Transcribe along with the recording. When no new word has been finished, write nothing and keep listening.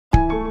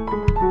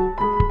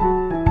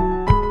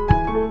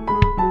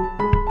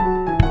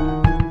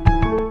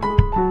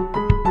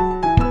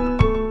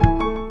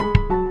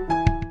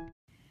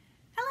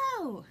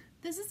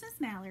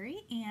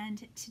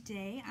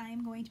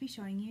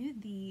showing you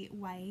the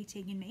YA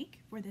Take and Make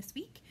for this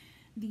week,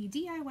 the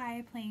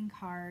DIY playing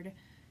card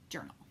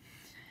journal.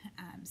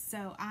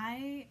 So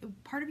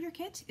part of your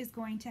kit is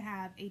going to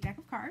have a deck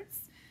of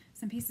cards,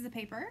 some pieces of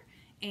paper,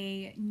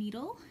 a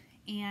needle,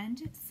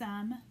 and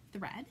some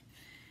thread.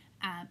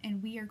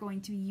 And we are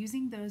going to be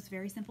using those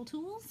very simple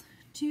tools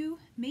to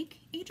make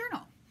a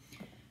journal.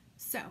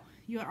 So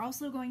you are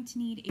also going to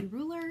need a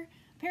ruler,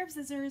 a pair of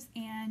scissors,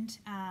 and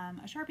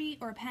a Sharpie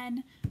or a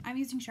pen. I'm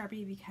using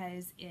Sharpie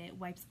because it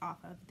wipes off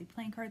of the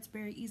playing cards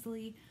very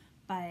easily,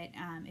 but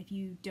if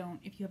you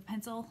have a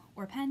pencil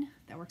or a pen,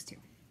 that works too.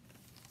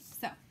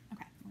 So,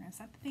 okay, we're gonna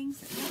set the things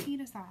that we don't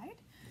need aside.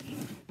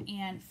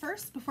 And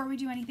first, before we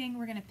do anything,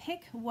 we're gonna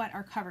pick what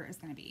our cover is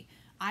gonna be.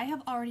 I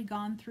have already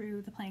gone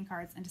through the playing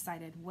cards and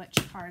decided which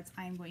cards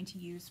I'm going to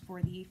use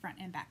for the front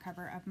and back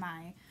cover of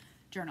my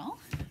journal,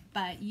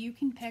 but you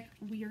can pick.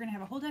 You're going to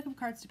have a whole deck of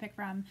cards to pick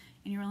from,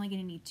 and you're only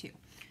going to need 2.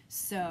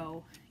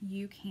 So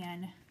you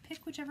can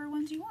pick whichever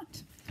ones you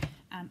want.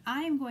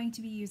 I am going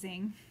to be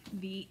using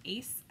the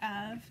Ace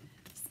of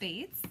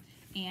Spades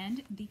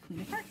and the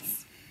Queen of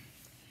Hearts.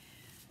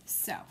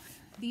 So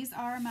these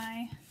are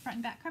my front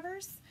and back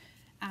covers.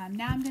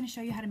 Now I'm going to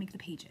show you how to make the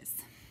pages.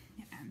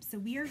 So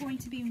we are going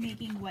to be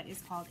making what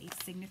is called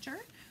a signature,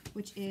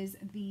 which is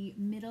the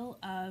middle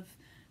of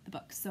the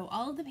book. So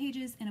all of the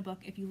pages in a book,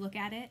 if you look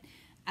at it,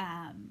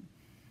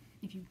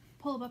 if you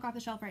pull a book off the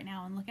shelf right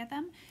now and look at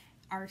them,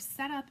 are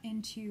set up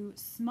into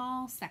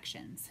small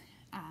sections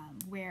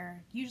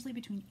where usually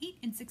between 8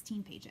 and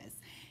 16 pages.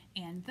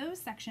 And those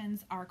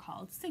sections are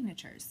called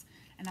signatures.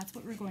 And that's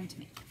what we're going to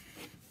make.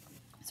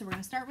 So we're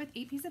going to start with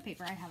a piece of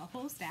paper. I have a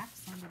whole stack,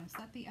 so I'm going to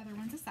set the other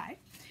ones aside.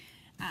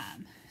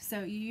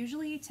 So you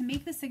usually, to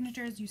make the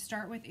signatures, you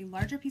start with a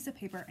larger piece of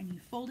paper and you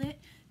fold it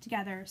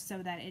together so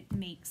that it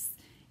makes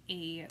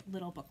a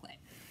little booklet.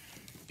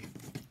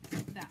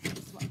 That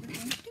is what we're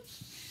going to do.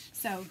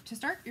 So to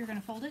start, you're going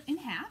to fold it in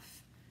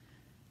half,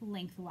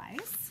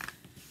 lengthwise,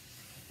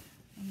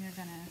 and you're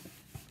going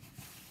to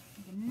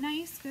make a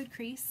nice, good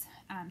crease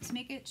to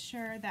make it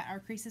sure that our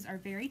creases are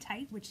very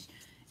tight, which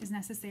is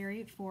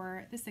necessary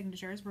for the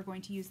signatures. We're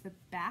going to use the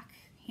back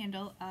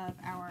handle of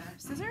our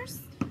scissors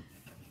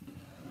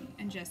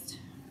and just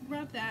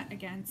rub that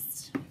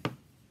against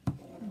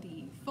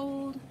the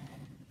fold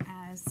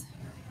as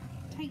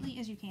tightly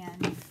as you can,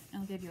 and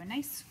it'll give you a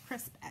nice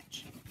crisp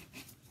edge.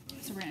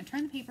 So we're going to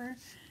turn the paper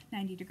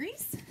 90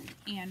 degrees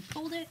and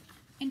fold it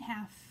in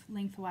half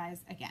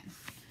lengthwise again.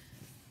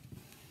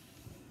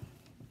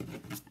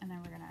 And then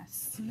we're going to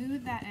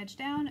smooth that edge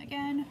down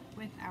again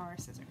with our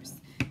scissors.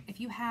 If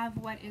you have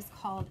what is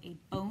called a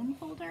bone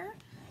folder,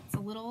 it's a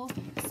little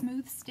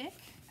smooth stick,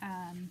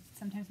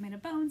 sometimes made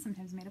of bone,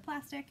 sometimes made of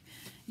plastic.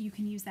 You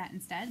can use that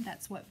instead.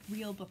 That's what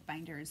real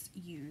bookbinders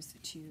use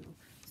to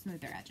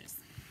smooth their edges.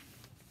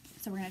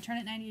 So we're going to turn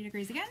it 90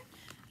 degrees again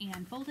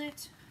and fold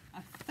it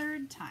a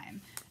third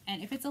time.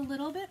 And if it's a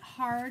little bit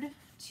hard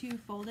to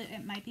fold it,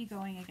 it might be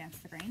going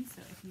against the grain.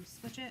 So if you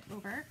switch it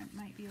over, it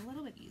might be a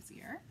little bit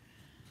easier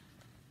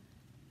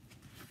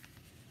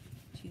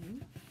to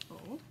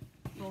fold.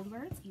 Fold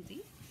where it's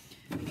easy.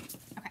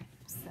 Okay,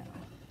 so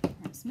I'm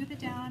going to smooth it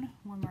down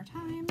one more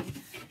time.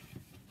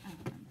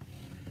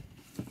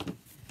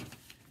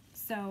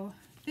 So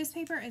this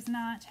paper is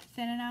not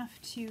thin enough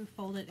to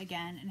fold it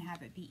again and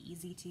have it be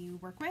easy to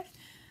work with.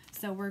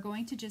 So we're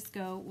going to just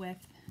go with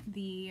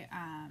the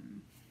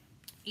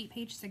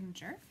 8-page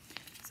signature.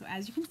 So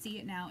as you can see,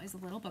 it now is a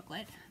little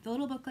booklet. The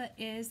little booklet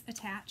is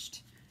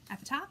attached at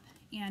the top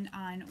and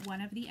on one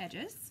of the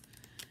edges,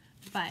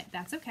 but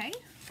that's okay.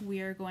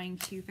 We're going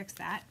to fix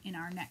that in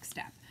our next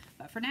step.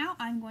 But for now,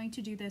 I'm going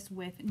to do this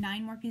with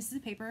 9 more pieces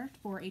of paper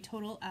for a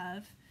total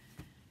of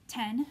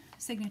 10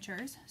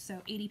 signatures,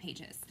 so 80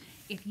 pages.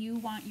 If you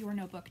want your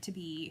notebook to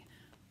be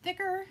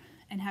thicker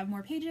and have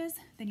more pages,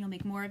 then you'll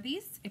make more of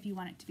these. If you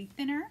want it to be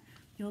thinner,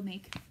 you'll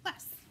make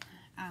less.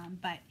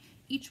 But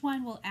each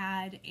one will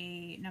add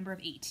a number of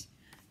 8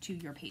 to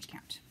your page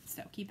count.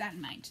 So keep that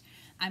in mind.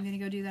 I'm going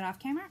to go do that off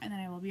camera and then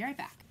I will be right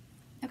back.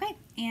 Okay,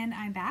 and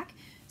I'm back.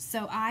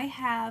 So I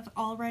have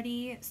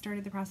already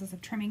started the process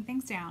of trimming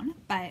things down,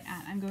 but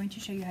I'm going to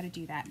show you how to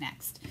do that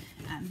next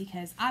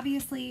because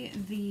obviously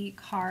the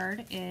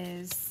card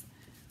is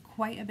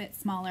quite a bit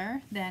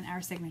smaller than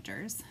our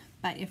signatures,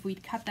 but if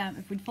we'd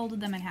folded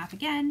them in half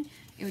again,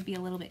 it would be a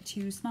little bit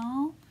too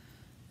small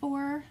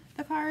for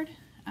the card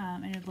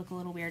and it would look a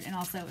little weird, and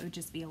also it would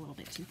just be a little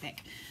bit too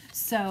thick.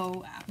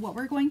 So what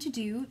we're going to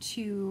do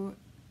to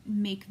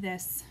make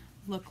this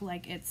look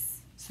like it's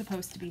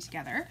supposed to be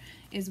together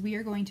is we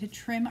are going to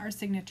trim our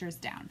signatures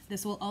down.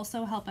 This will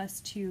also help us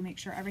to make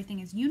sure everything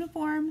is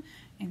uniform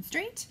and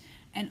straight,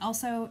 and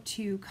also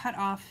to cut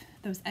off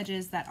those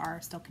edges that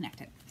are still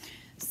connected.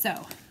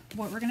 So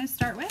what we're going to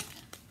start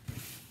with,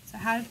 so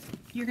how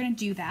you're going to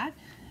do that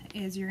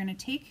is you're going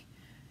to take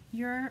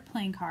your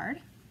playing card,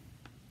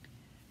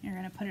 you're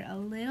going to put it a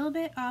little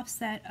bit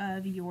offset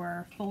of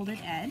your folded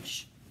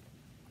edge,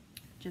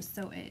 just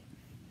so it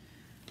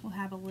will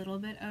have a little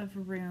bit of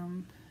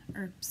room,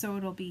 or so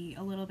it'll be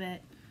a little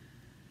bit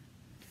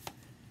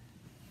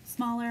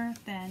smaller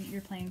than your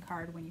playing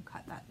card when you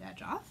cut that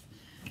edge off.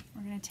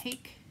 We're going to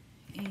take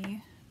a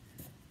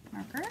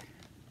marker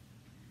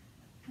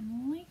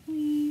and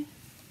lightly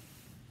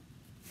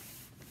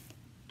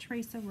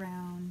trace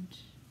around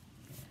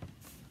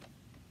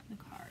the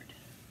card.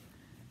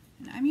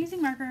 And I'm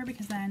using marker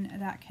because then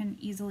that can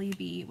easily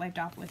be wiped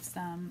off with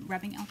some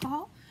rubbing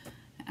alcohol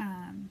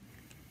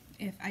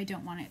if I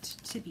don't want it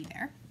to be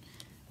there.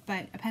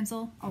 But a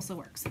pencil also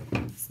works.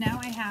 So now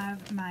I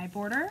have my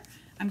border.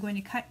 I'm going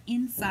to cut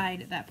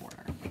inside that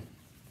border.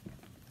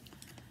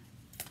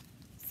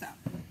 So,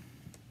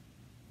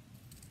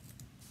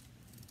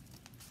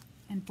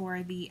 and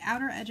for the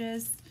outer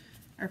edges,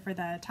 or for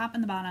the top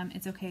and the bottom,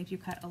 it's okay if you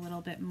cut a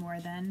little bit more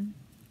than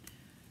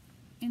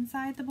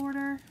inside the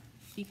border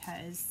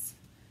because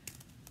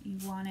you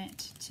want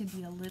it to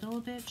be a little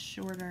bit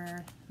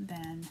shorter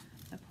than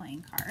the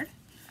playing card.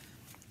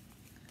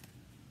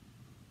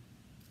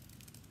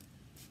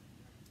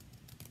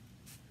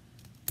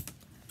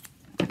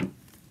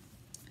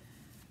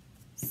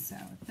 So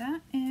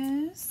that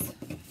is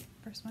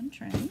first one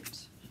trimmed,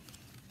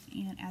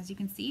 and as you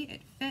can see,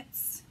 it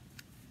fits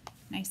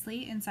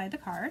nicely inside the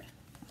card.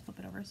 I'll flip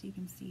it over so you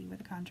can see with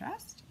the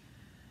contrast.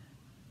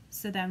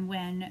 So then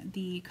when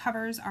the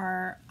covers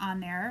are on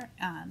there,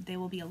 they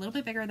will be a little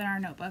bit bigger than our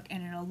notebook,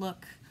 and it'll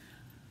look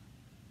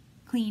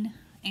clean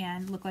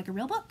and look like a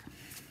real book.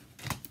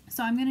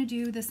 So I'm going to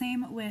do the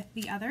same with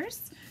the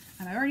others.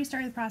 I've already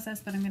started the process,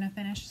 but I'm going to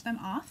finish them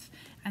off,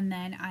 and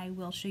then I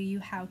will show you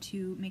how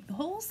to make the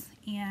holes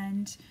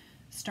and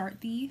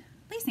start the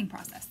lacing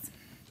process.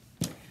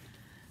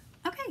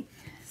 Okay,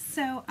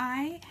 so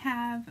I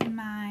have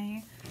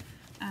my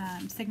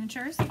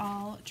signatures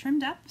all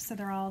trimmed up so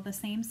they're all the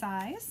same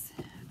size.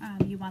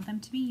 You want them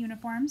to be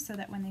uniform so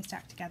that when they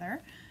stack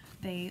together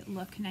they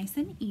look nice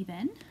and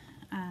even.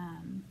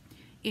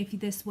 If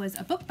this was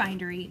a book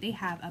bindery, they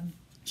have a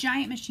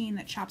giant machine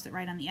that chops it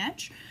right on the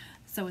edge,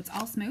 so it's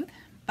all smooth,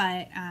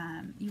 but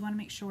you want to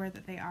make sure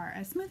that they are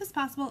as smooth as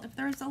possible. If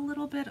there's a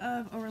little bit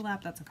of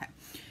overlap, that's okay.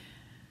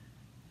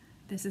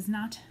 This is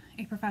not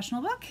a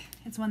professional book.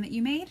 It's one that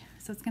you made,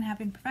 so it's going to have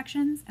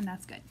imperfections, and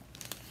that's good.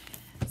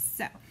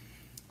 So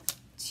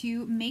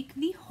to make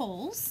the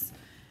holes,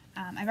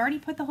 I've already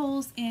put the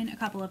holes in a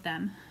couple of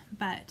them,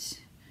 but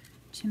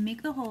to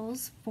make the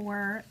holes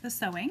for the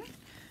sewing,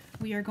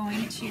 we are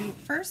going to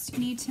first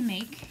need to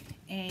make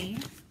a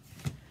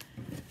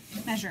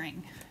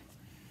measuring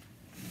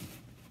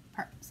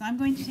part. So I'm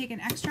going to take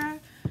an extra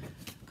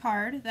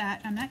card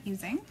that I'm not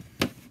using,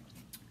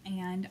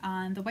 and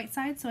on the white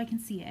side so I can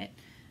see it,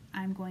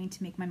 I'm going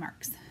to make my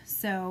marks.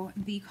 So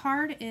the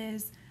card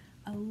is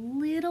a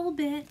little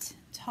bit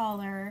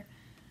taller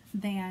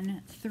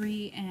than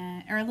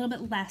or a little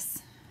bit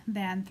less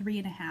than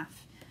 3.5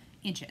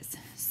 inches.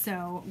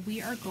 So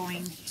we are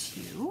going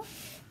to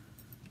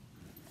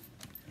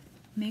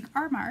make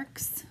our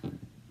marks.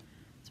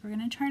 So we're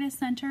going to try to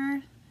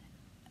center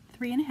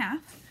 3.5,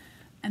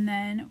 and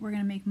then we're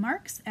going to make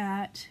marks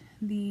at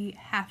the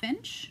 1/2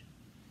 inch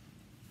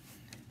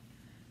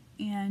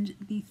and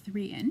the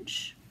 3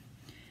 inch,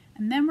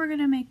 and then we're going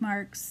to make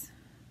marks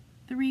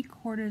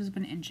 3/4 of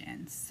an inch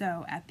in.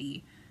 So at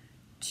the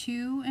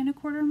 2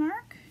 1/4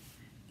 mark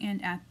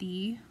and at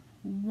the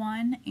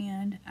 1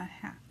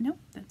 1/2. Nope,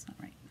 that's not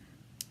right.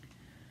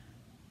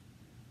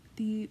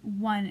 The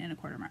 1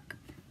 1/4 mark.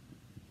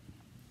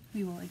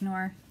 We will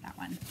ignore that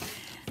one.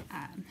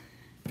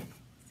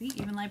 See,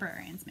 even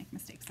librarians make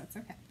mistakes. That's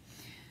okay.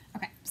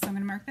 Okay, so I'm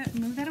going to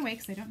move that away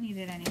because I don't need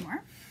it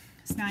anymore.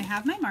 So now I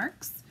have my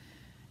marks,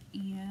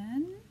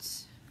 and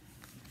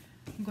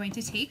I'm going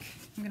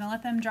to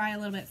let them dry a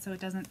little bit so it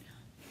doesn't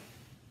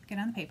get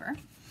on the paper.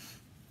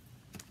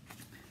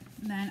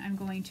 And then I'm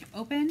going to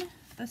open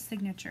the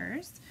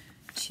signatures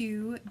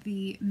to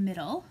the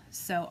middle.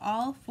 So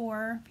all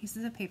 4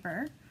 pieces of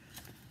paper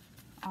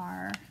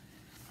are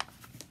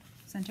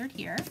centered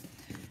here.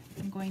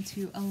 I'm going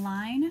to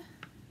align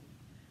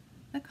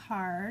the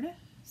card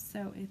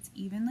so it's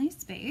evenly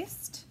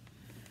spaced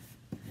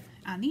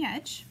on the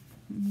edge.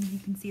 You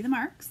can see the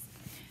marks.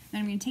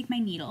 Then I'm going to take my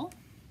needle.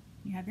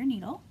 You have your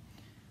needle.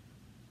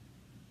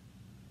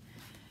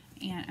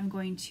 And I'm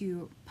going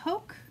to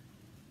poke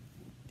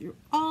through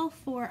all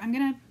 4. I'm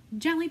going to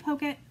gently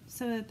poke it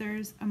so that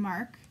there's a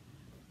mark.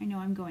 I know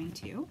I'm going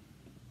to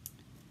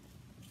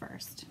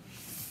first.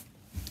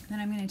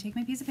 Then I'm going to take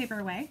my piece of paper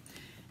away,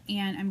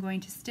 and I'm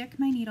going to stick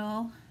my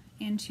needle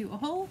into a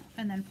hole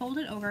and then fold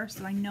it over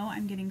so I know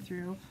I'm getting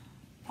through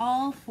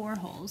all 4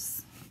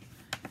 holes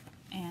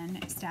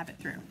and stab it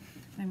through.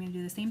 I'm going to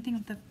do the same thing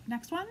with the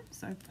next one.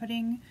 So I'm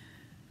putting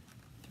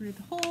through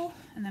the hole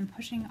and then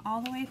pushing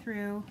all the way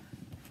through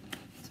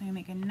so I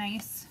make a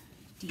nice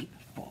deep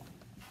hole.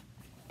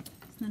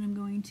 So then I'm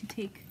going to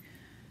take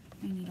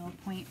my needle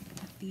point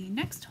at the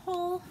next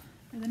hole,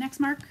 or the next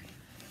mark,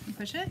 and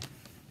push it,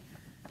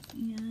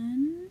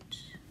 and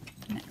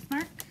the next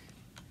mark,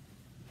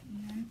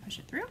 and push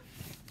it through.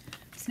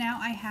 So now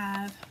I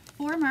have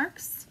 4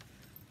 marks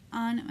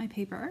on my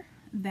paper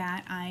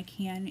that I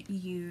can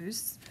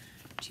use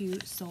to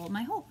sew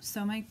my hole.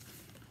 So my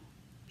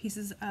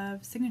pieces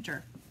of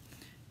signature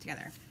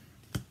together.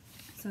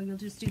 So you'll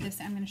just do this.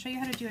 I'm going to show you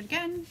how to do it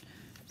again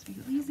to make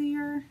it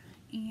easier,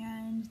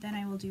 and then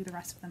I will do the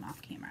rest of them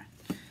off camera.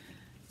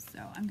 So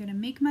I'm going to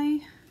make my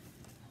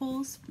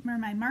holes or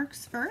my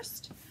marks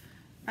first,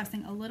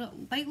 pressing a little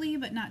lightly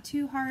but not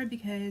too hard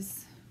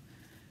because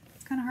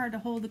it's kind of hard to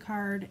hold the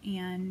card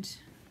and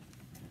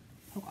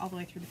poke all the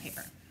way through the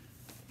paper.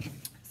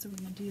 So we're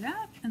going to do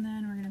that, and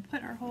then we're going to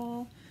put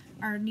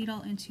our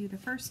needle into the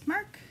first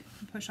mark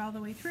and push all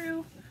the way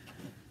through.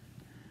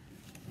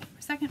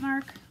 Our second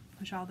mark,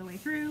 push all the way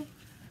through.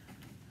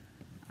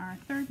 Our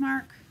third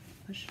mark,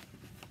 push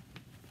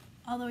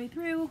all the way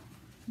through.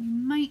 You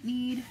might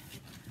need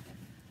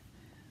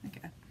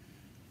like a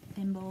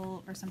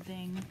thimble or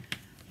something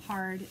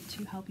hard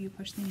to help you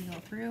push the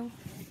needle through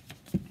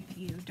if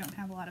you don't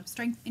have a lot of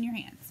strength in your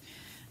hands.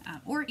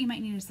 Or you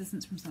might need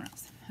assistance from someone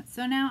else.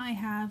 So now I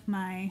have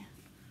my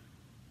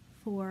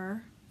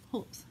 4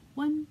 holes.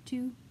 1,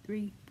 2,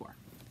 3, 4.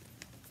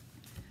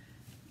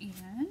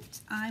 And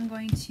I'm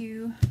going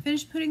to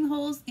finish putting the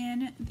holes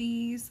in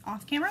these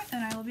off camera,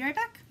 and I will be right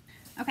back.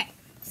 Okay,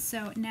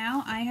 so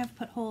now I have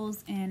put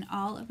holes in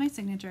all of my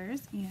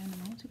signatures, and I'm a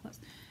little too close.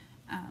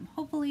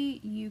 Hopefully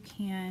you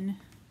can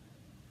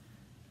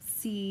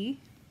see.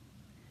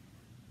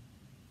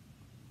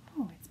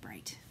 Oh, it's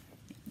bright.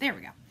 There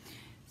we go.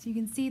 So you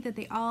can see that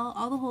they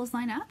all the holes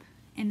line up,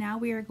 and now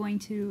we are going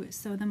to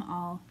sew them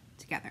all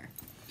together.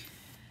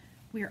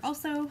 We are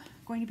also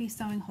going to be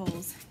sewing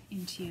holes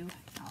into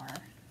our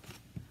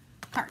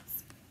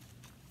cards.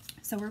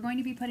 So we're going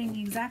to be putting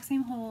the exact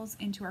same holes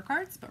into our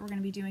cards, but we're going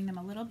to be doing them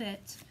a little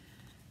bit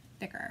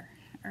thicker,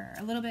 or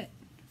a little bit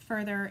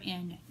further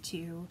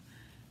into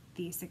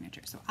the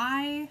signature. So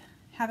I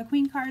have a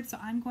queen card, so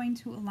I'm going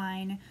to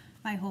align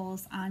my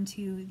holes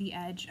onto the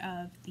edge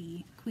of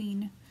the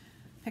queen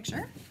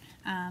picture.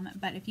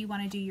 But if you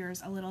want to do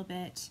yours a little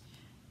bit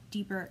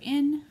deeper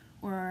in,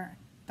 or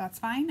that's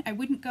fine. I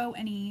wouldn't go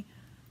any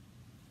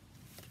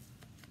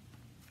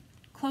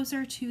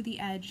closer to the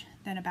edge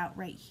than about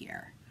right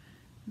here,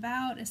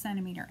 about a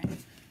centimeter in,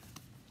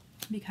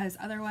 because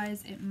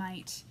otherwise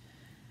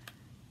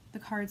the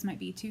cards might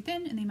be too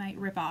thin and they might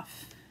rip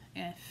off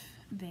if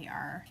they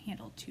are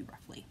handled too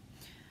roughly.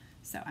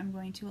 So I'm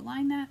going to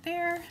align that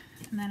there,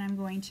 and then I'm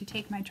going to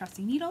take my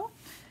trusty needle,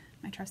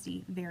 my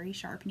trusty very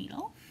sharp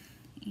needle,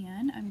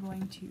 and I'm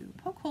going to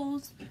poke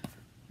holes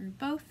through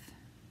both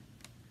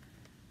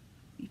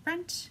the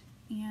front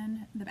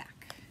and the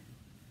back.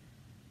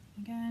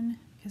 Again,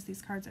 because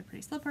these cards are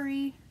pretty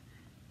slippery,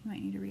 you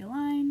might need to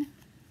realign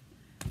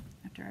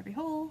after every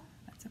hole.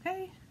 That's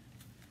okay.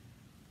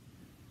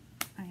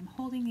 I am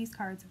holding these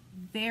cards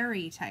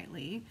very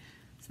tightly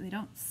so they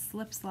don't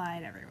slip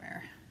slide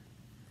everywhere.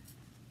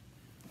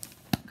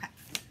 Okay,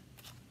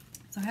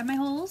 so I have my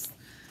holes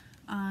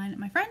on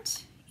my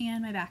front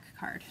and my back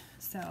card.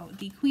 So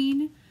the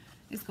queen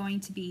is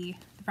going to be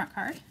the front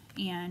card,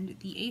 and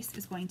the ace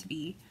is going to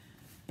be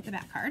the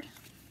back card.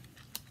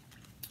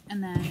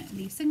 And then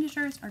the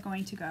signatures are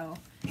going to go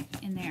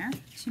in there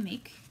to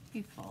make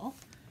a full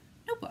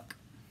notebook.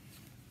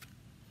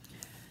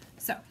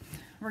 So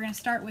we're going to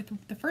start with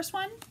the first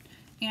one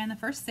and the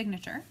first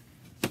signature.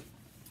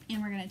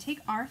 And we're going to take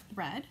our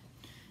thread.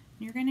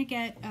 You're going to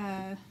get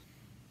a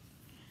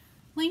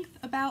length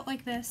about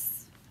like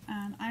this.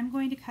 I'm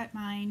going to cut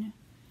mine.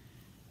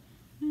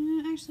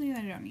 Actually,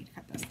 I don't need to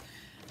cut this.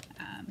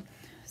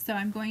 So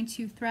I'm going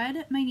to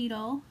thread my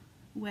needle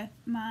with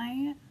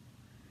my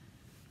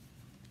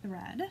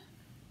thread,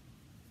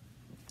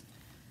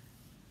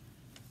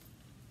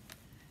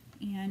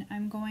 and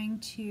I'm going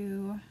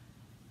to,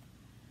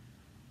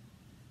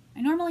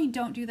 I normally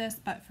don't do this,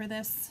 but for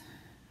this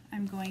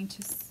I'm going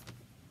to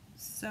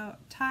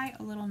tie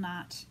a little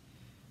knot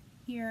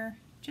here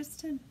just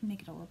to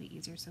make it a little bit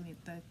easier so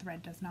the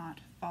thread does not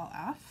fall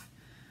off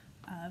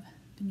of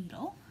the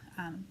needle.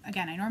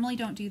 Again, I normally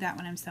don't do that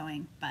when I'm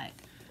sewing, but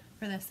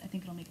for this I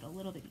think it'll make it a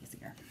little bit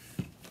easier.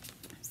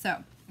 So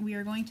we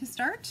are going to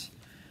start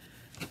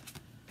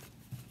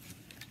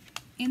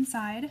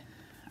inside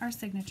our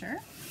signature.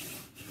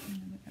 I'm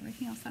going to move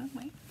everything else out of the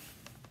way.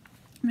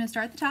 I'm going to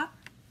start at the top,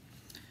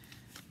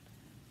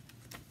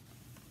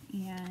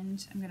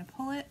 and I'm going to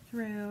pull it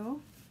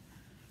through.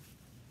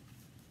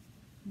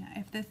 Now,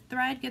 if the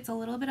thread gets a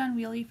little bit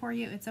unwieldy for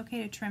you, it's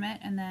okay to trim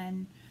it and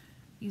then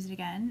use it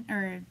again,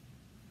 or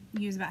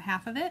use about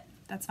half of it.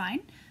 That's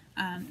fine.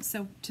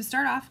 So to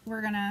start off,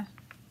 we're going to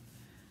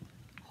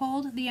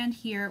hold the end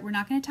here. We're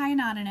not going to tie a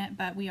knot in it,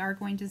 but we are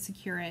going to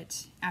secure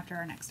it after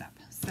our next step.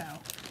 So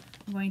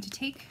I'm going to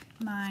take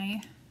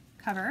my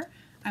cover.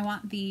 I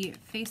want the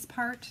face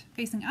part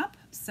facing up,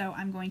 so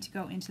I'm going to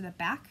go into the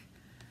back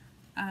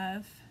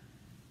of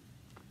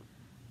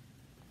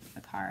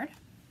the card.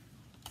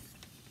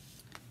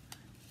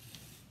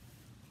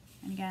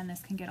 And again,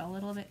 this can get a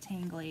little bit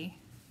tangly.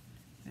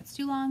 If it's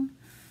too long,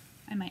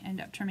 I might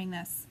end up trimming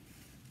this,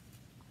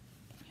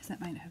 because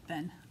it might have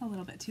been a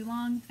little bit too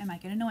long. It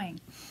might get annoying.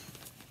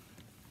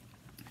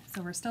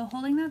 So we're still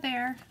holding that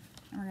there,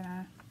 and we're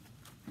gonna,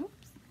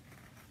 oops,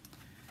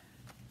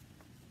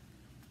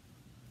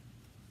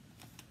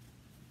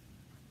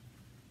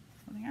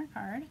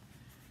 card.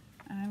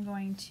 I'm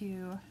going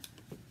to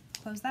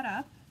close that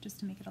up just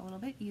to make it a little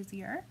bit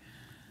easier.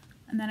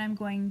 And then I'm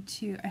going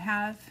to, I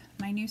have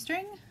my new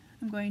string.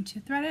 I'm going to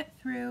thread it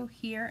through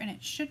here, and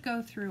it should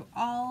go through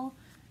all,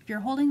 if you're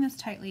holding this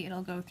tightly,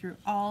 it'll go through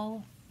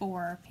all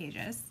 4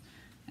 pages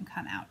and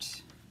come out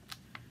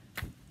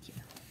here.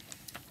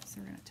 So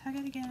we're going to tug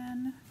it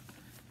again.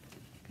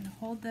 I'm going to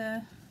hold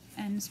the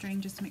end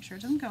string just to make sure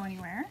it doesn't go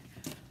anywhere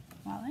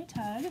while I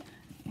tug.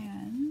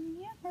 And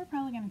yeah, we're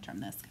probably going to trim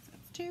this because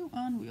it's too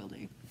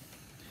unwieldy.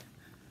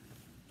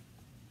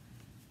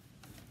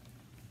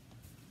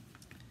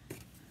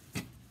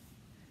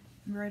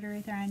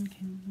 Embroidery thread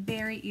can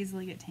very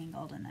easily get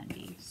tangled and then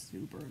be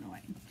super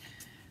annoying.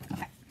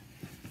 Okay,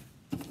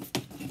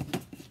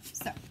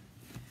 so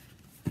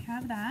we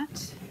have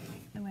that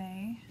the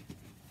way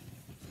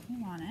we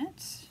want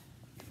it.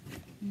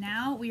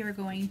 Now we are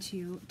going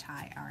to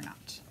tie our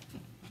knot.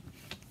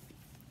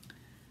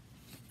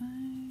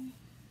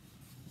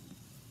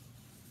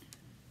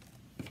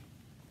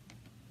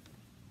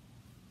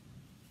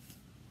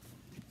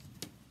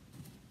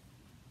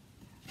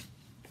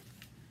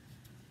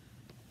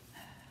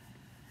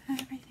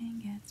 Everything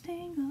gets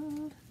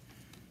tangled.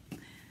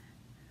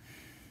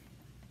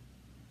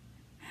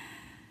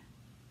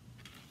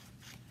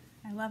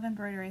 I love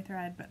embroidery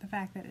thread, but the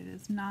fact that it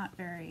is not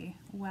very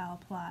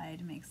well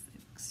plied makes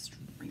it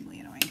extremely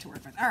annoying to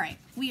work with. All right,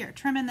 we are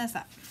trimming this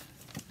up.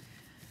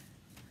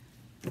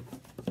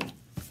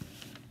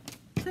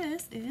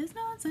 This is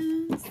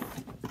nonsense.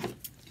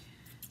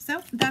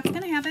 So that's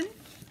going to happen.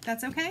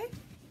 That's okay.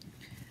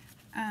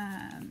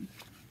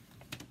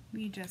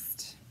 We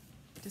just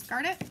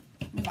discard it,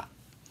 move on.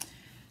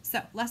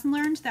 So lesson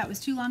learned, that was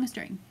too long a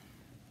string.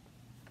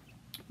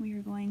 We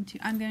are going to,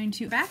 I'm going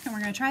to back and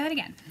we're going to try that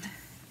again.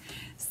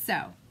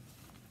 So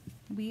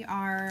we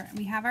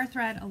have our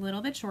thread a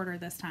little bit shorter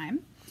this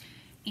time,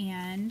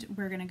 and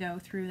we're going to go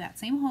through that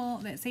same hole,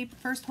 that same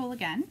first hole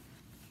again.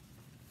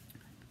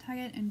 Tug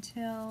it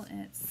until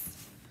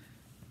it's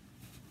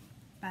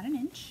about an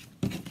inch.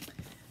 And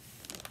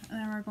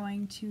then we're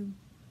going to,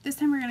 this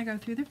time we're going to go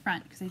through the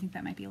front because I think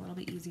that might be a little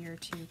bit easier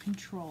to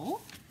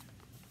control.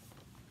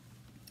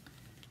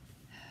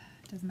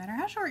 Doesn't matter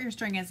how short your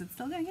string is, it's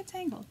still going to get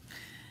tangled.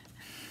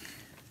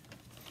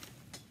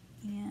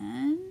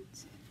 And,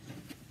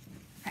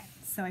 okay,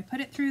 so I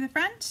put it through the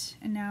front,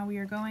 and now we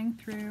are going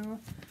through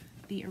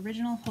the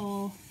original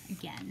hole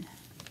again.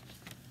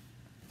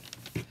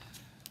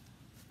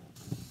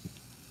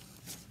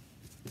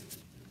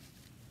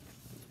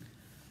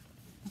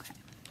 Okay,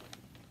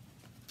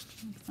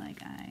 looks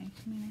like I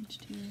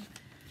managed to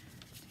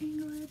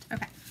tangle it.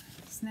 Okay,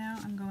 so now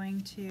I'm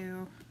going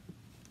to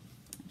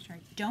make sure I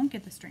don't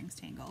get the strings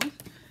tangled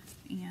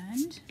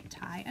and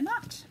tie a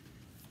knot.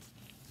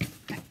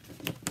 Okay,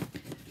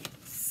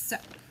 so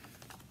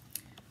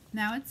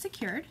now it's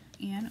secured,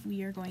 and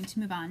we are going to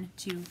move on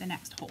to the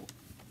next hole.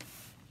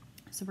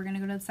 So we're going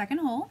to go to the second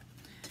hole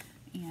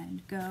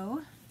and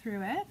go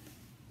through it.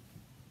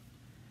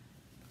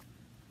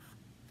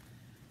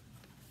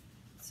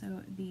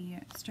 So the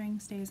string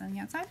stays on the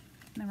outside.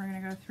 Then we're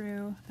going to go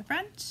through the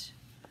front,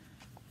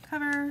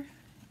 cover,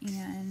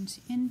 and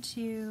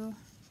into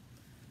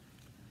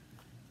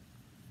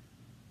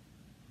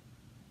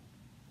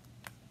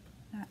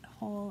that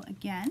hole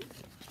again.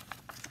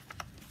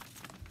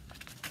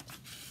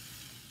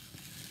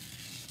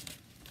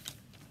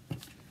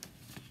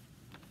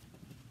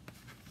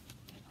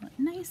 Pull it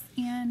nice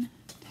and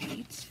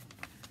tight.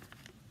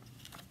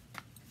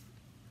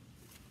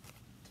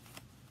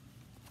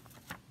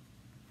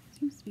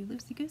 Seems to be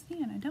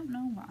loosey-goosey, and I don't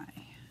know why.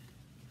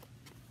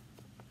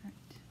 Alright,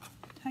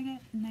 tug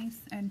it nice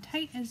and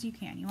tight as you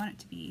can. You want it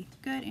to be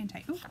good and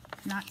tight. Ooh,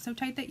 not so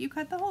tight that you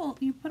cut the hole,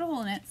 you put a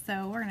hole in it,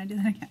 so we're going to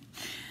do that again.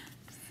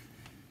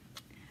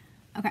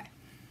 Okay,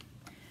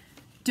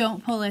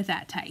 don't pull it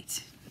that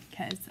tight,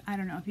 because I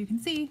don't know if you can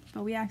see,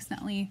 but we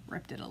accidentally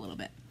ripped it a little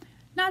bit.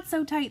 Not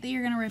so tight that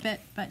you're going to rip it,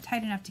 but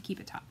tight enough to keep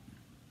it taut.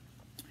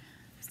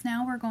 So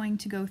now we're going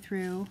to go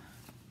through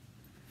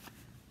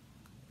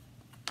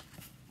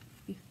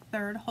the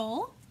third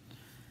hole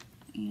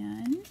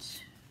and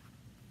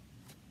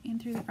in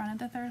through the front of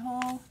the third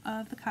hole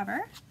of the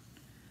cover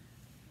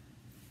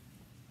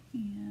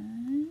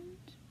and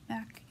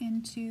back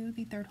into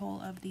the third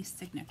hole of the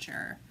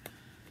signature.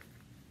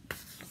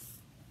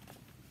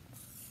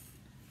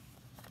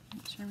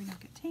 Make sure we don't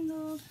get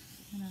tangled.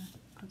 I'm going to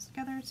close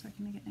together so I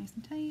can make it nice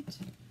and tight.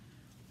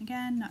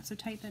 Again, not so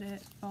tight that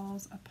it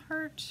falls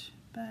apart,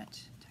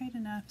 but tight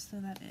enough so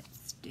that it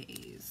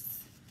stays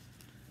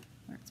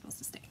where it's supposed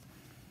to stay.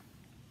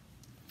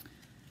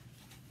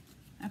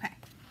 Okay,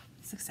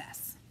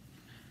 success.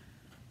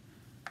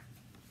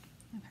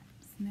 Okay,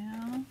 so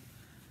now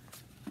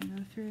I'm going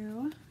to go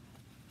through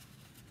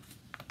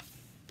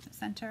the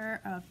center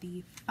of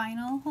the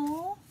final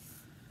hole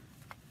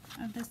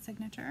of the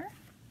signature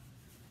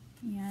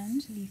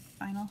and the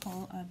final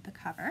hole of the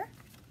cover.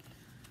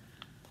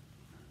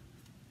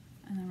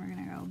 And then we're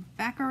going to go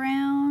back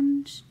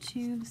around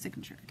to the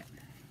signature again.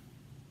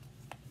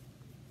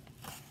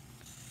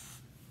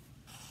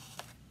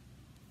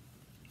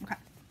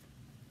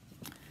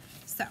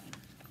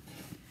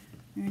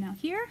 We're now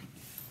here.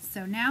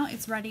 So now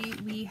it's ready.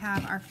 We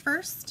have our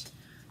first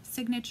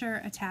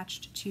signature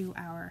attached to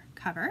our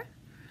cover.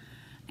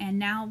 And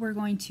now we're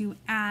going to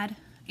add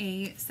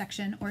a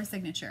section or a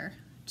signature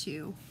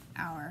to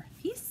our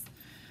piece.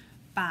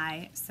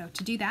 So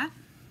to do that,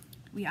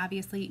 we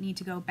obviously need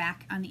to go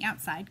back on the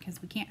outside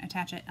because we can't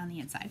attach it on the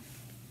inside.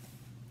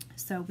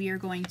 So we are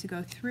going to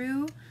go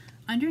through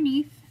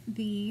underneath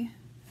the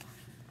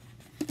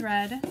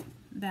thread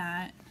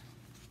that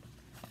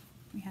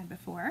we had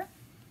before.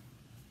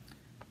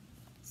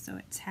 So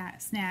it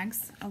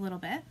snags a little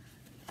bit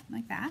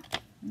like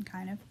that, and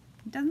kind of,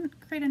 it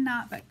doesn't create a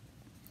knot, but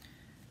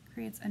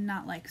creates a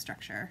knot-like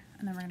structure.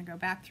 And then we're going to go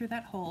back through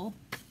that hole.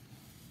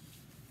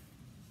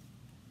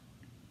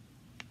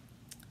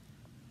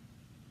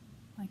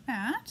 Like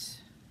that.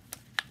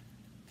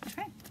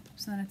 Okay,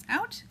 so then it's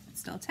out,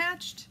 it's still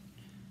attached,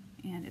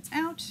 and it's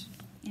out.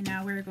 And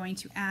now we're going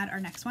to add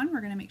our next one.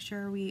 We're going to make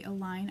sure we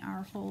align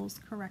our holes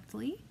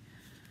correctly.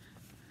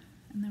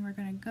 And then we're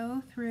going to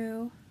go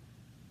through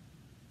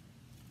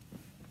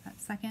that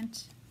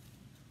second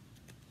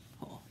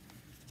hole.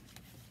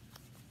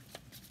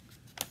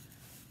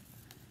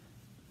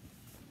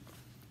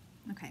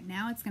 Okay,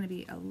 now it's going to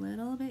be a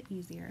little bit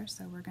easier,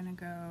 so we're going to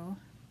go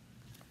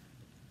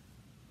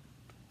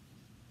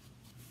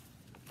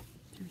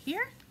through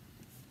here,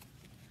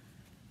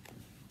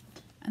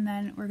 and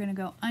then we're going to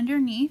go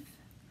underneath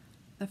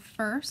the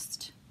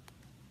first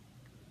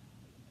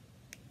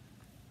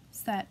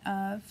set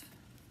of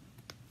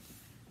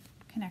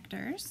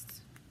connectors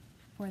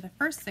for the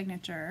first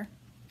signature.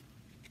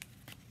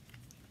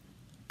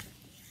 Make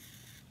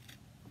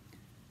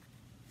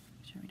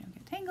sure we don't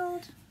get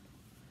tangled.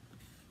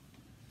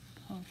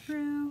 Pull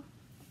through,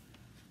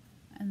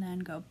 and then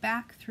go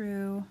back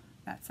through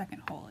that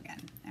second hole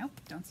again. Nope,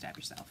 don't stab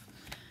yourself.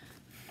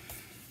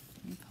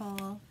 And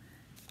pull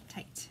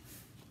tight.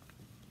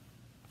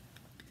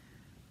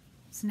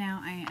 So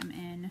now I am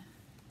in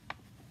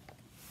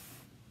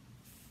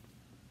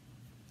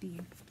the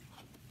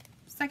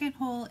second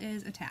hole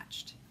is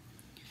attached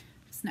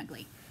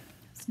snugly.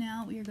 So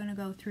now we are going to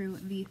go through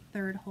the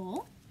third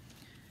hole,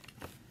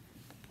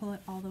 pull it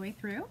all the way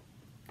through,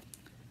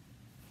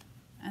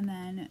 and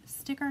then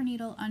stick our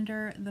needle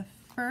under the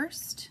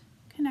first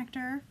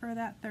connector for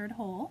that third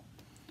hole.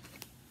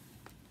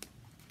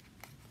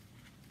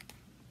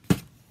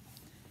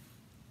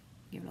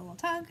 Give it a little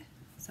tug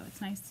so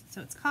it's nice,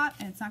 so it's caught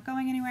and it's not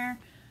going anywhere,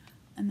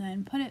 and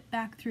then put it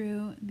back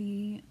through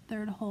the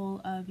third hole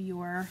of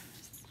your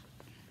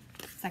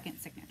second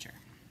signature.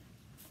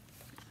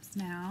 So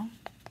now,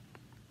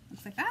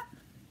 looks like that.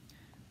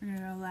 We're going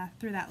to go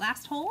through that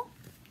last hole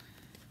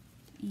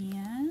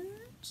and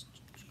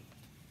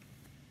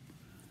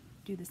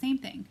do the same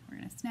thing. We're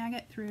going to snag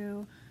it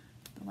through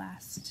the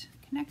last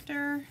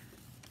connector,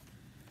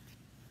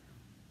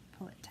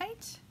 pull it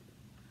tight,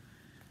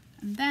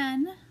 and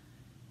then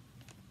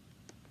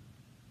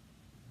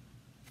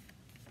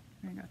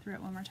we're going to go through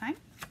it one more time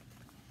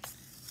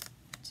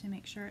to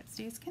make sure it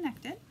stays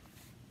connected.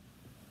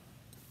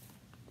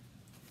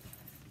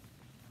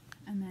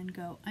 And then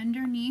go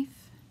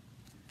underneath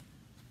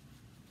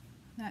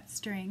that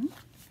string,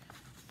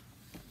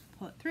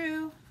 pull it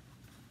through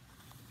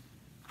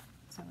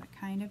so it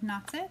kind of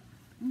knots it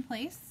in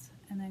place,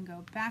 and then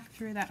go back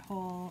through that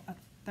hole a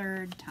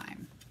third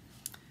time.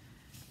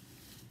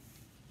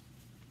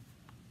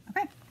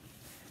 Okay,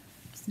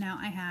 so now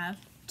I have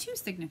two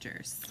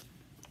signatures,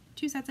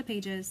 two sets of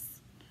pages.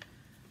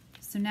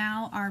 So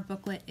now our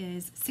booklet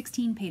is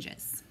 16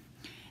 pages.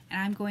 And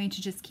I'm going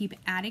to just keep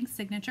adding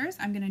signatures.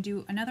 I'm going to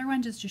do another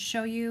one just to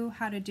show you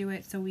how to do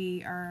it so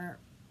we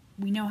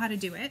know how to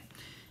do it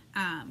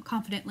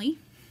confidently.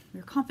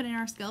 We're confident in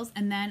our skills,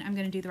 and then I'm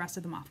going to do the rest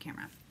of them off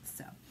camera.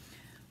 So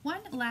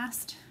one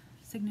last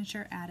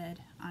signature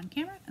added on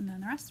camera, and then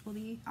the rest will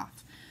be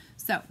off.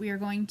 So we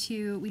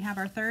have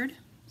our third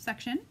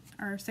section,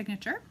 our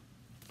signature.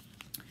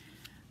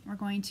 We're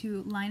going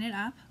to line it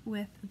up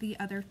with the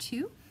other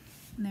two,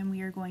 and then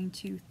we are going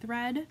to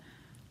thread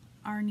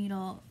our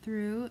needle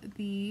through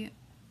the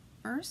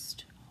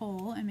first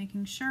hole and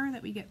making sure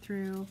that we get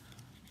through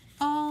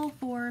all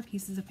 4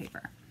 pieces of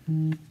paper.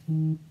 Okay,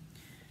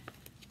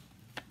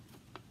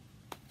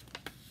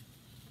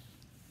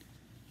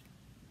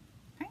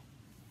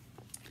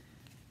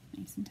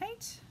 nice and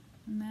tight.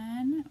 And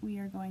then we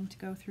are going to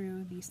go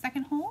through the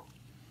second hole.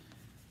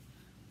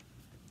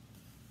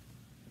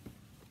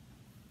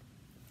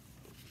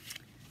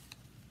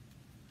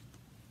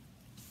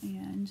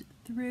 And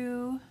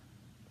through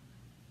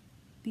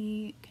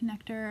the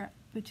connector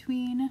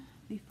between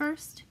the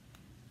first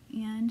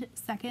and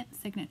second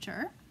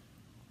signature.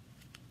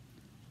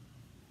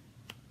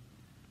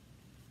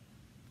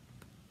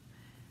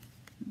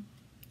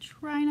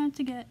 Try not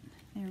to get,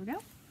 there we go.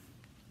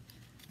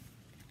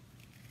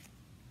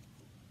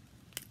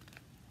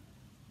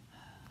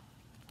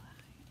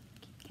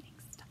 Keep getting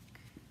stuck.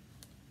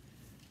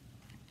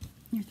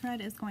 Your thread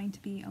is going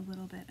to be a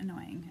little bit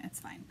annoying. It's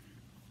fine.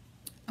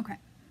 Okay,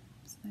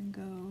 so then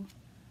go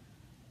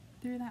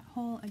through that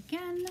hole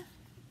again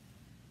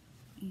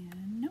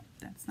And nope,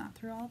 that's not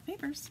through all the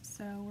papers,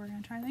 so we're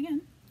going to try that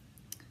again.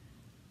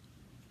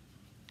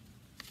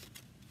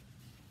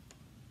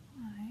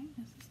 Why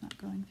is this not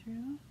going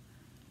through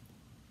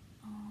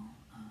all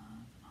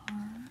of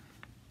our...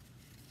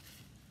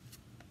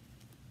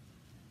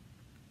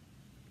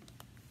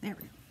 There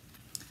we go.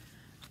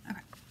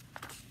 Okay.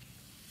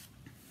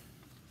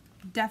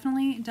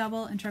 Definitely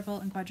double and triple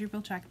and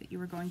quadruple check that you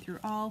were going through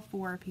all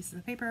 4 pieces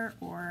of paper,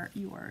 or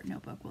your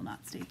notebook will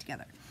not stay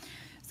together.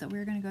 So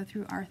we're going to go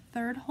through our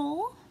third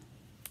hole.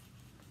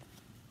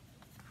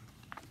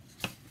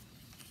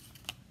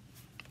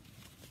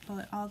 Pull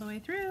it all the way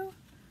through.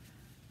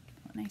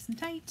 Pull it nice and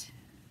tight.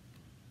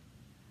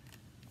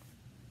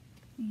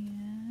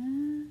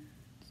 And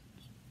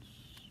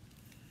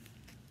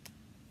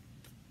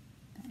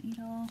that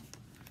needle,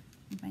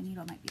 my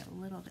needle might be a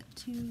little bit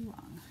too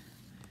long.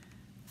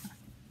 Okay.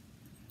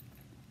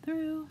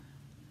 Through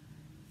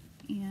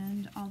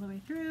and all the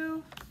way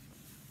through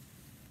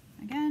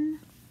again.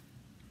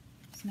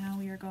 So now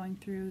we are going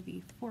through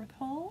the 4th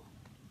hole.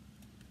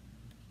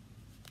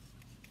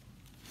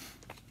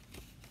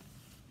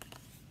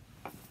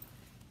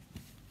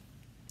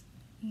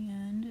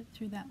 And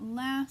through that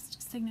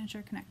last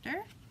signature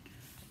connector.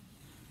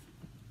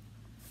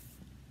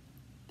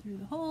 Through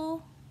the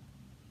hole.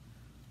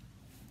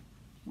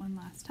 One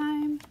last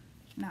time.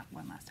 Not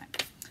one last time.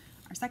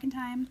 Our second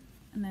time.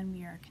 And then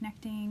we are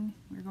connecting.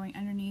 We're going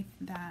underneath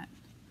that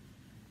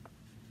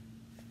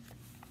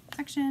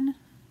section.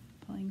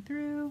 Pulling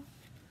through.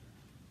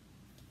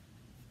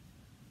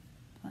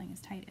 Pulling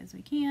as tight as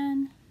we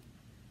can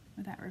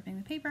without ripping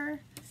the paper.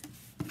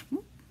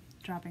 Oop,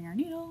 dropping our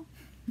needle.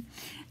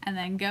 And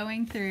then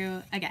going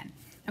through again.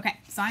 Okay,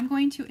 so I'm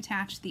going to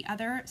attach the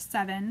other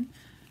 7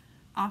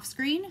 off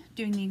screen,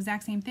 doing the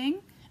exact same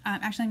thing.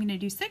 Actually, I'm going to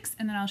do 6,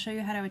 and then I'll show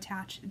you how to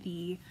attach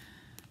the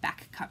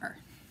back cover.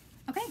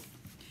 Okay,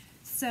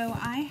 so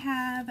I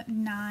have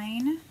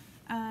 9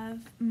 of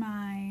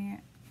my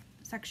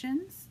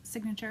sections,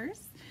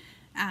 signatures,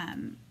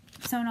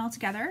 sewn all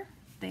together.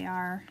 They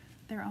are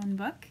their own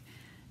book,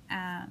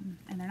 and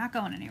they're not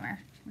going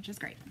anywhere, which is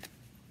great.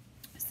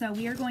 So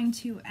we are going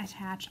to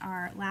attach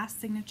our last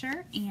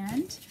signature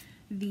and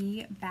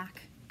the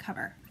back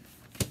cover.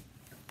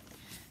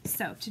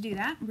 So to do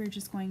that, we're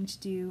just going to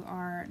do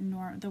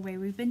the way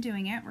we've been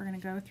doing it. We're going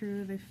to go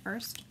through the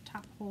first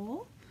top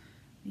hole,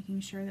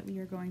 making sure that we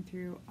are going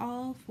through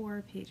all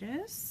 4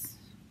 pages.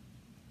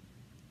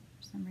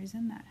 For some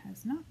reason that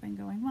has not been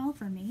going well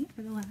for me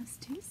for the last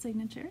 2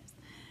 signatures.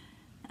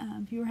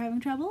 If you were having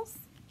troubles,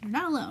 you're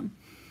not alone.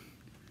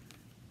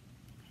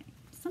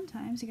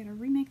 Sometimes you got to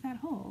remake that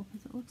hole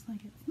because it looks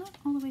like it's not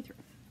all the way through.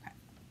 Okay.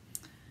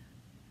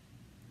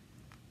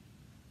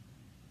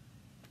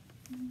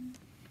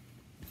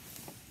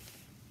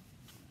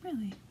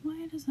 Really?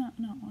 Why does that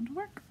not want to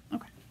work?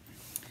 Okay.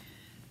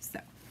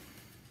 So,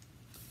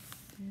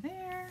 through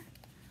there.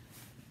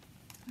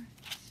 All right.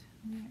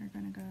 We are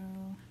going to go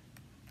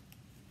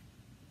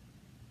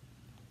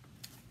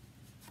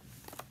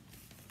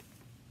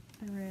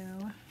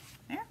through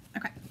there.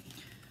 Okay.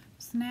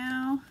 So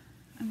now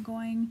I'm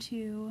going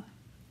to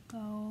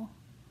go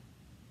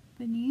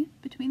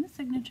between the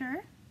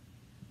signature,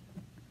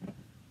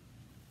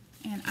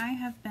 and I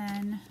have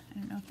been, I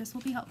don't know if this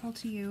will be helpful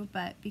to you,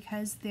 but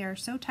because they're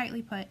so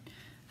tightly put,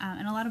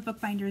 and a lot of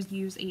bookbinders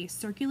use a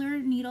circular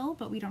needle,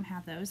 but we don't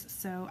have those,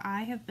 so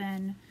I have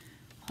been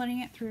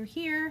putting it through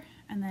here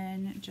and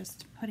then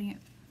just putting it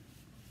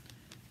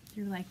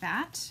through like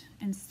that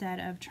instead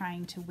of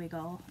trying to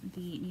wiggle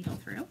the needle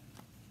through.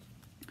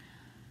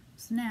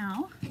 So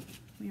now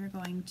we are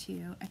going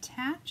to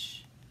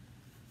attach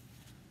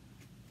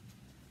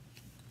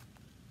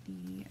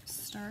the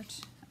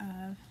start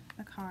of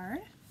the card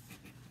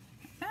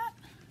like that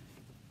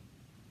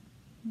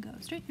and go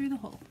straight through the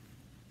hole.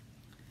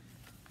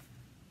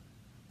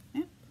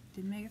 Yep,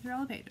 didn't make it through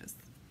all the pages.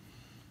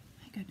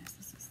 My goodness,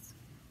 this is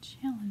a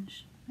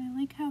challenge. I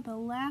like how the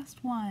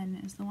last one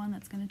is the one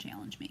that's going to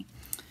challenge me.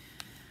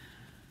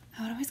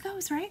 How it always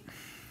goes, right?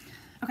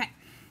 Okay,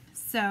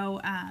 so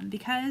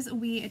because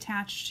we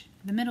attached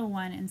the middle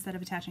one instead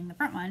of attaching the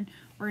front one,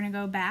 we're going to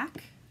go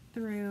back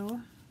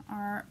through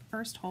our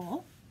first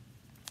hole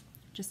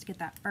just to get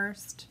that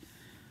first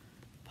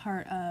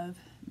part of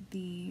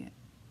the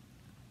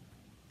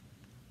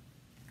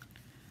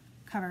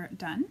cover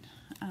done.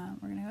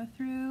 We're going to go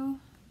through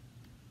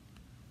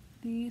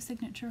the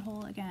signature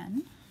hole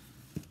again.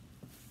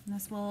 And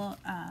this will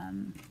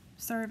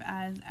serve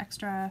as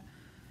extra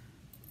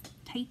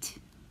tightness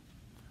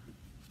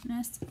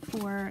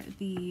for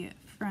the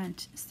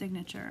front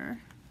signature,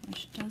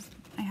 which does,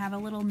 I have a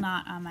little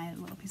knot on my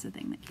little piece of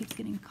thing that keeps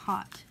getting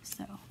caught,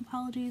 so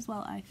apologies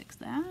while I fix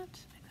that.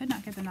 I could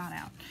not get the knot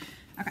out.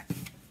 Okay,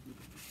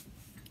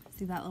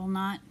 see that little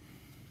knot?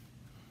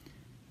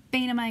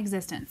 Bane of my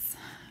existence.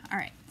 All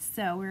right,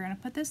 so we're gonna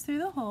put this through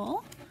the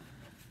hole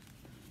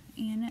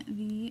in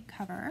the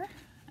cover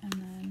and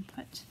then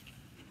put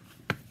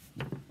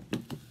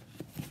it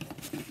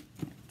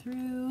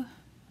through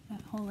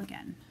that hole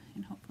again,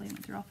 and hopefully it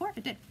went through all 4.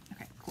 It did.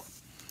 Okay, cool.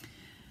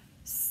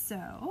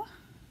 So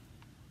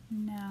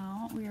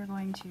now we are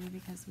going to,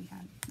 because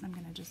I'm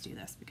going to just do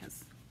this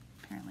because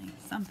apparently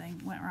something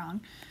went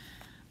wrong,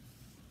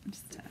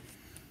 just to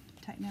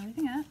tighten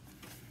everything up.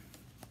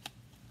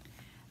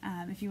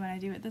 If you want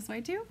to do it this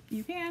way too,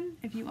 you can.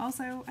 If you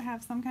also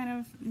have some kind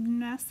of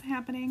mess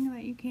happening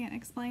that you can't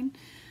explain,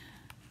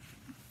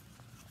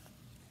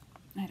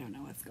 I don't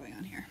know what's going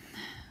on here.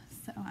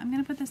 So I'm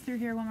going to put this through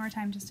here one more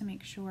time just to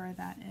make sure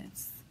that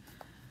it's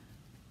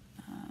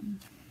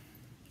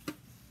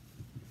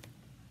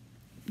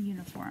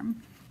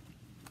uniform.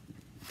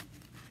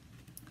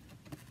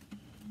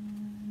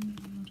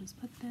 And we'll just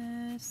put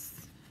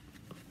this,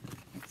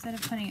 instead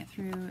of putting it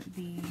through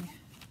the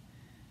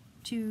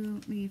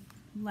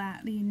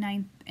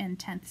 9th and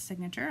 10th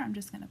signature, I'm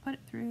just going to put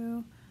it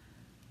through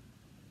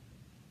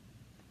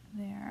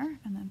there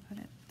and then put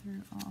it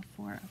through all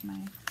 4 of my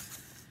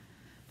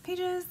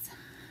pages.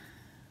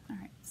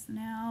 Alright, so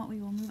now we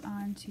will move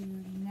on to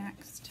the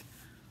next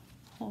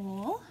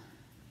hole.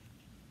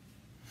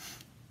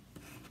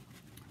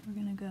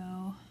 We're going to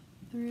go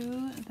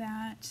through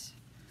that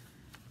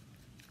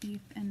 8th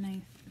and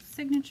 9th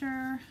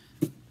signature,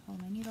 pull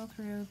my needle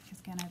through, because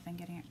again I've been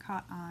getting it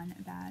caught on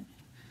that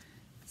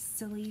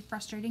silly,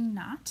 frustrating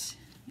knot,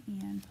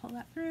 and pull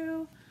that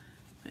through,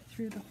 put it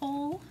through the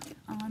hole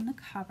on the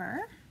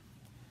cover.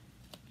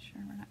 Make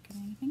sure we're not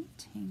getting anything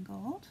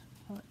tangled.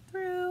 Pull it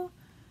through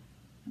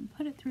and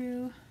put it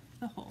through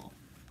the hole.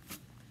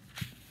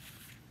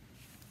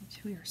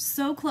 We are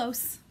so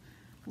close.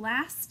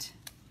 Last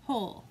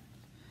hole.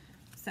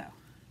 So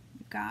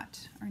we've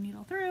got our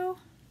needle through,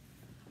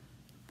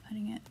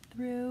 putting it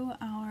through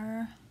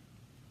our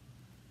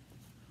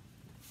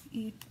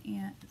 8th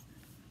and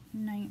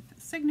 9th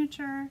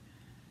signature,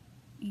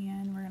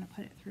 and we're going to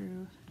put it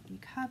through the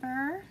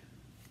cover.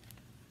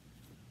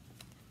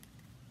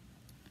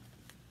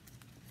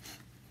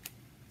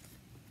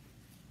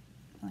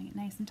 Pulling it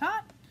nice and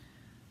taut,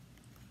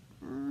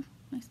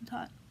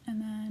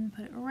 and then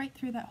put it right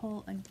through that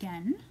hole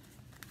again.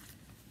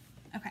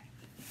 Okay,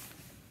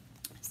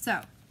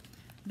 so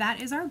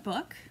that is our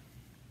book.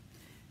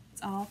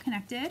 It's all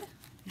connected.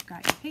 You've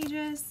got your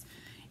pages.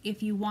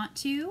 If you want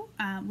to,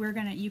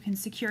 you can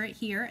secure it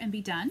here and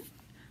be done.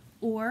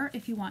 Or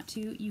if you want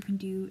to, you can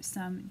do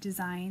some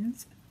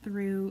designs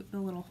through the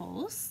little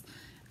holes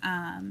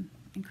and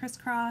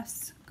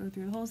crisscross, go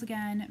through the holes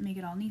again, make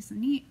it all nice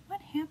and neat.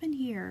 What happened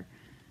here?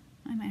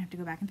 I might have to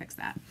go back and fix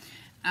that.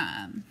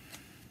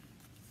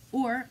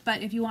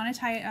 But if you want to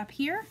tie it up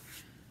here,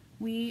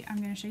 I'm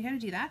going to show you how to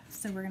do that.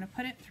 So we're going to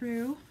put it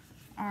through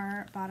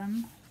our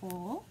bottom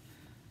hole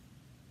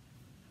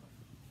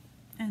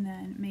and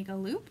then make a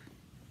loop.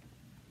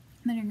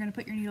 And then you're going to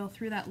put your needle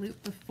through that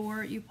loop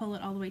before you pull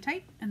it all the way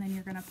tight, and then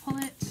you're going to pull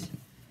it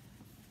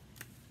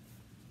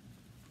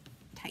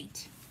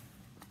tight.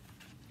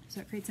 So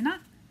it creates a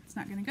knot. It's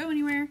not going to go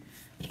anywhere.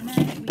 And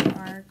then we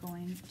are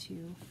going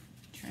to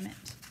trim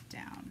it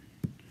down.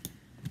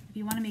 If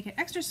you want to make it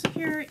extra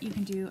secure, you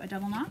can do a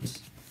double knot.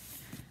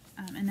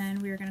 And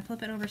then we are going to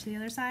flip it over to the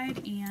other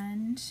side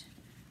and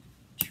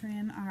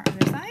trim our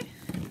other side.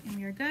 And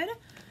we are good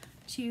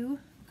to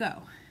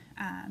go.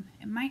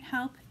 It might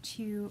help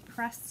to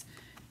press.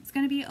 It's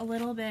going to be a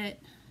little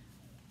bit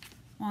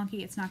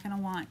wonky. It's not going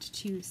to want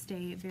to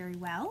stay very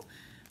well.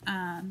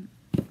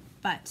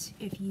 But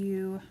if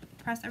you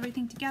press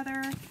everything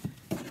together,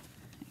 if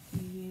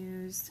you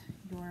use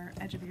your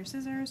edge of your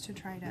scissors to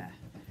try to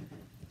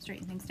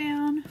straighten things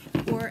down,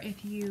 or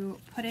if you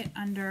put it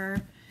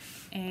under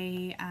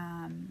a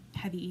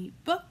heavy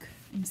book,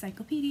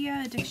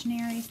 encyclopedia, a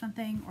dictionary,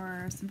 something,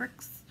 or some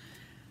bricks,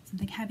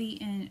 something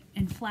heavy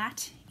and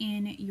flat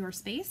in your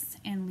space,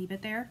 and leave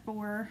it there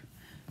for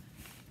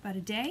about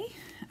a day,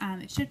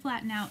 it should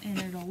flatten out and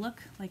it'll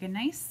look like a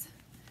nice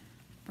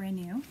brand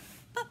new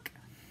book.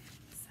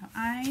 So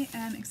I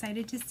am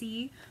excited to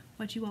see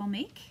what you all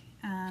make.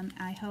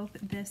 I hope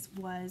this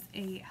was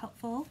a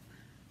helpful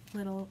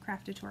little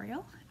craft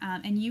tutorial,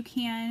 and you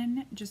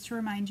can, just to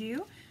remind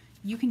you,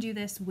 you can do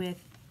this with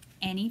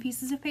any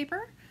pieces of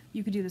paper.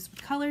 You could do this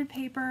with colored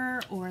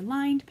paper or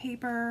lined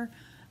paper,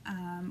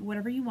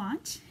 whatever you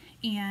want,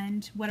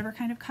 and whatever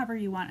kind of cover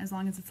you want, as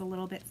long as it's a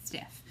little bit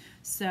stiff.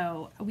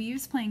 So we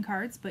use playing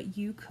cards, but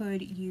you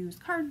could use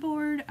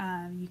cardboard,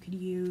 you could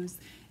use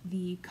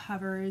the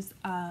covers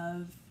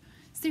of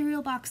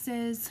cereal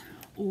boxes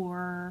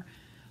or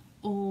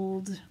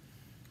old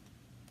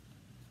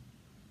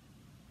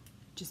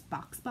just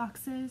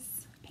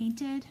boxes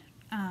painted,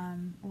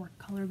 or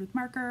colored with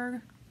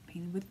marker,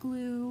 painted with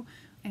glue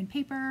and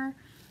paper.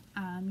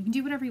 You can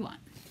do whatever you want.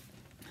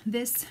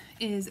 This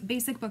is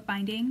basic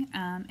bookbinding,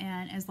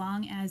 and as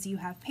long as you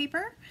have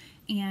paper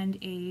and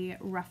a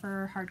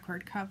rougher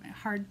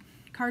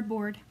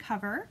cardboard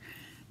cover,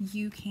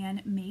 you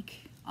can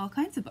make all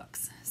kinds of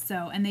books.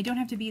 So, and they don't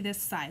have to be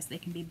this size, they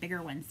can be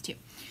bigger ones too.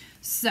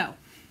 So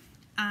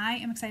I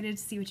am excited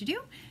to see what you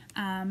do.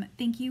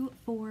 Thank you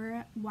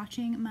for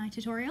watching my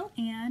tutorial,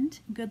 and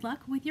good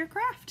luck with your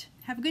craft.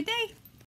 Have a good day.